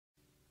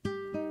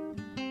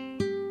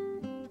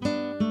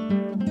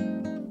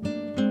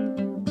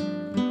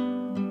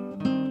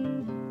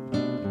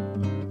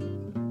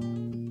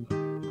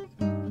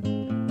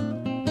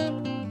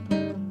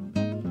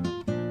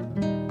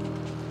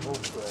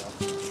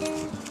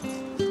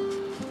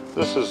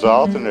This is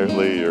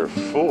alternately your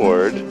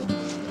ford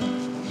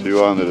if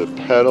you wanted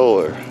to pedal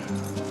or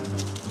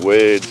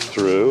wade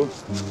through.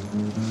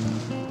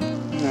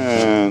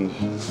 And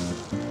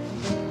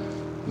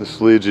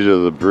this leads you to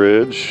the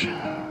bridge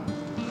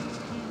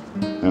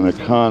and a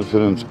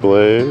Confidence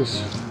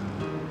Blaze.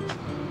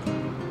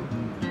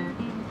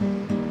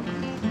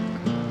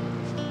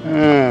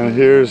 And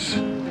here's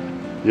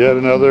yet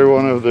another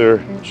one of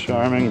their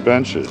charming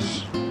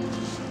benches.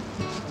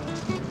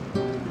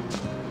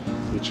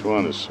 Each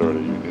one is sort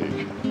of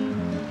unique.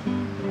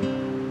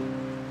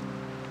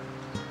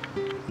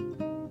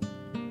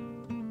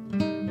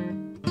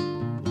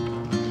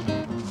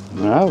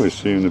 Now we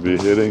seem to be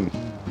hitting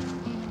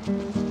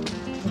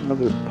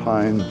another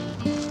pine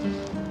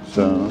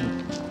zone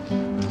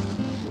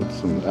with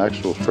some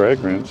actual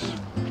fragrance.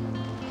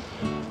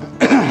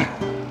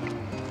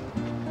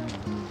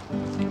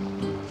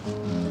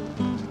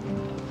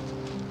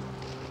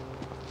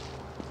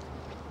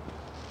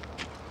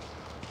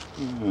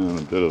 And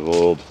a bit of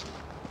old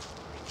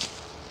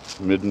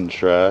midden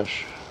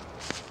trash,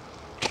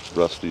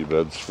 rusty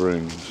bed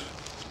springs,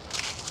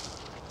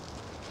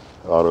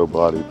 auto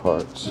body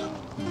parts.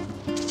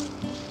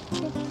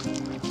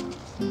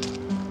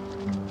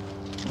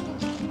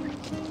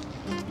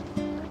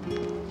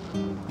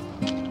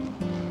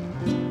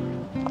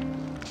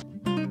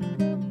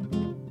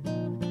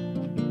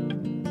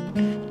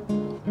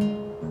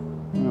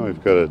 Now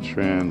we've got a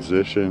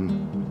transition,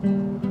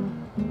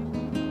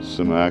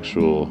 some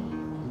actual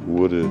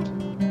wooded,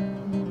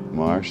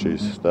 marshy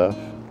stuff.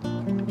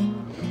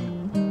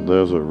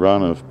 There's a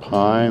run of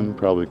pine,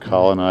 probably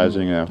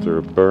colonizing after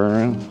a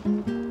burn.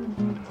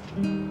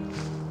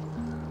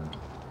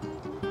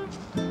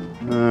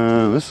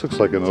 And this looks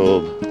like an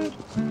old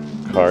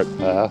cart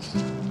path.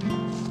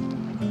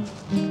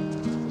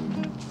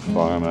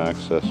 Farm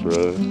access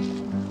road.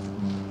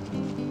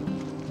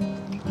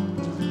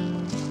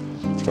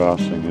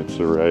 Crossing its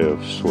array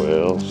of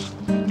swales.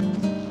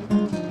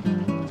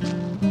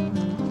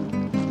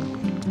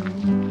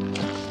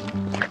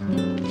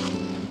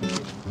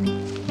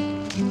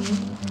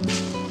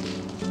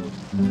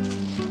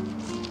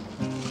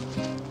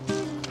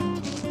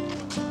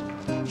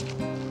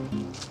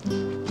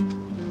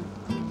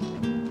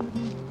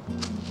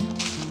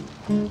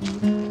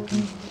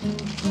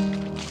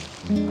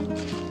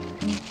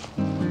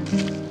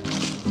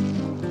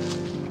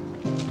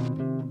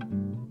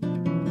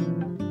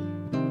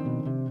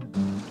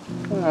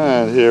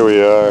 And here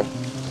we are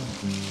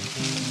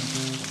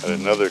at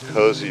another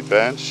cozy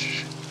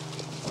bench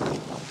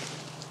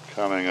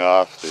coming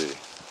off the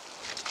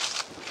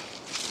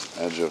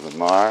edge of the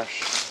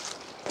marsh,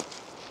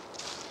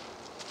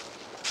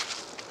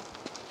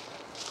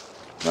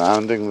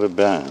 rounding the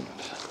bend,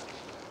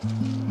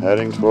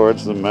 heading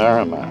towards the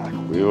Merrimack.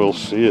 We will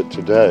see it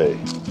today.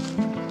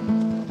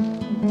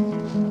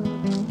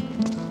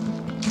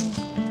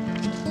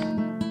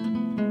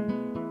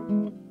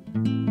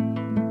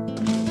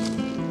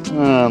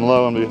 And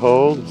lo and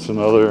behold, it's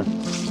another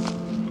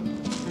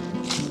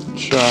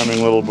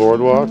charming little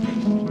boardwalk.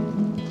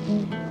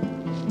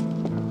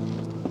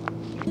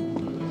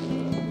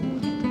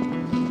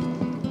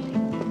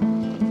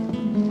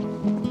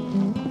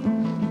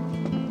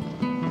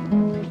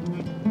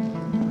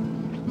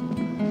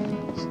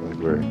 Looks like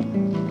we're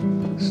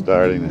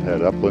starting to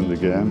head upland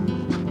again.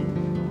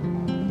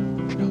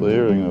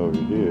 Clearing over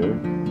here.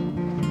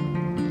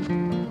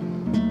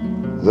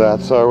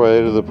 That's our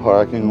way to the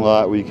parking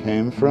lot we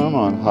came from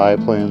on High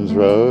Plains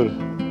Road.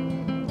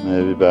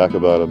 Maybe back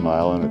about 1.25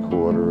 miles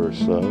or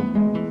so.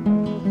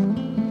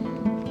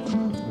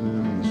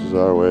 And this is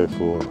our way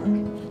forward.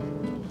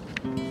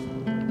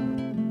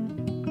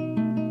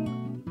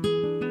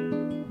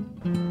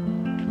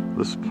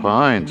 This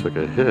pine took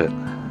a hit.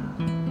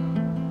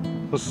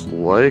 Most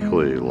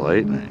likely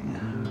lightning.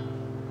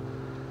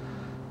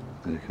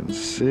 You can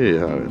see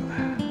how it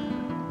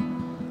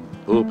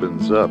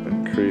opens up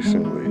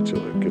increasingly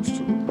until it gets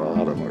to the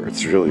bottom where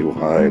it's really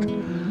wide.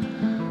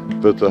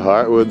 But the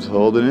heartwood's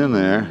holding in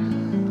there.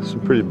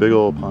 Some pretty big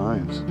old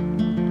pines.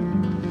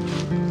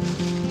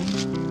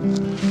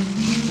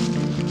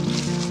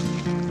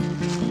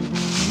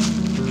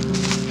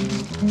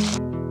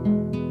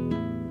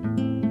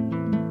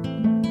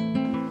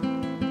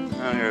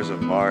 Now here's a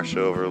marsh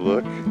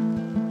overlook.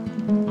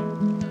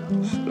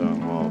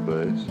 Stone wall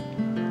base.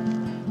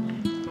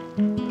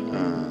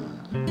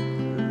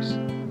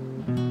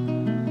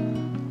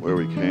 Where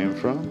we came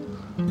from.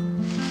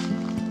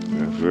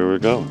 There's where we're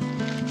going.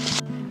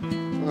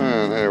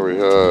 And here we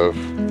have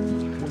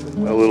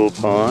a little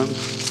pond,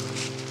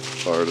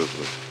 part of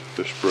the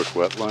Fishbrook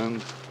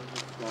wetland.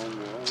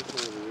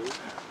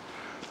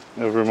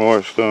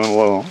 Evermore stone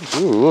wall.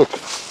 Ooh, look.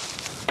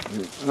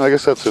 I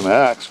guess that's an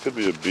axe. Could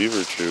be a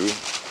beaver chew.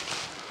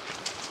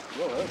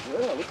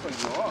 Yeah, looks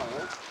like raw,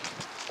 huh?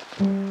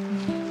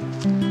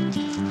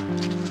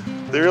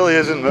 There really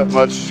isn't that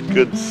much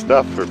good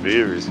stuff for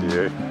beavers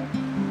here.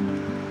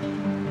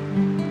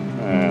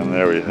 And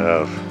there we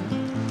have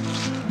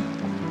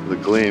the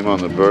gleam on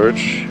the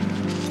birch.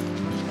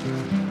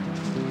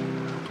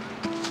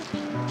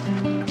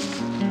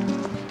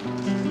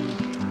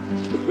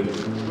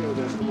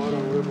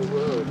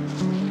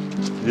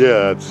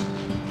 Yeah, it's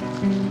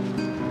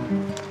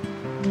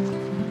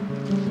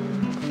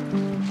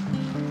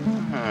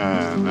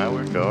and now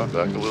we're going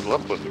back a little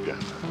upland again.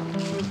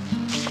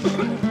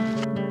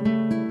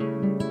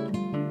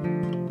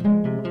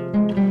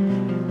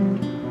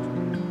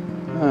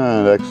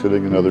 And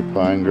exiting another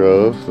pine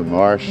grove, the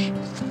marsh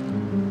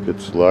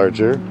gets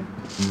larger.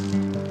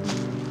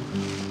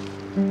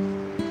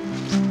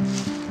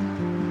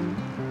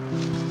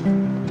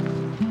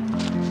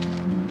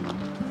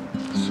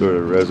 Sort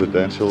of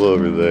residential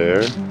over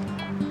there.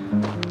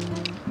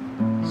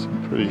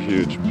 Some pretty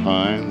huge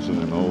pines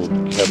and an old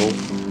kettle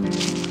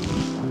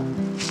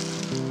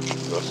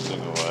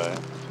rusting away.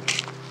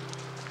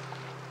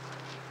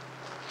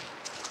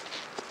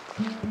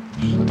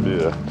 Should be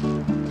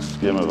a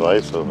skim of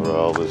ice over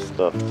all this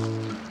stuff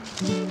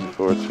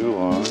before too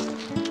long.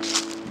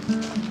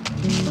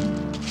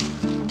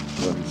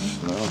 Let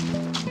snow.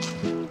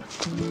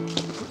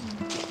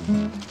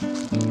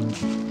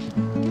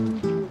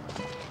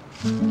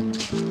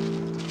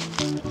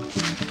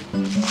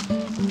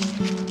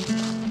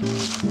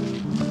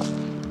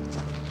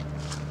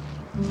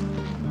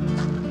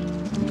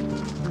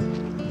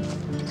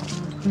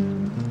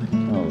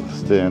 Oh,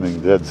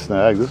 standing dead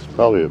snag. This is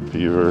probably a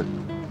beaver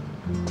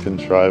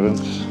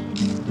contrivance.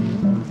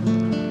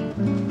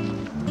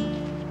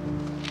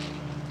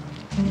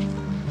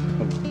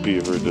 A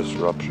beaver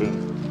disruption.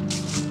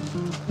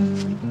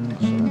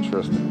 Some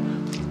interesting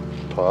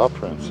paw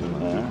prints in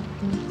there.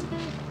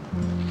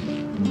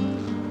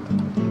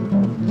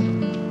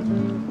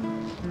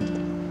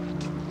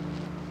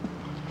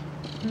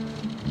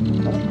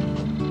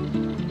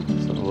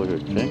 Let's have a look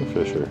at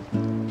kingfisher.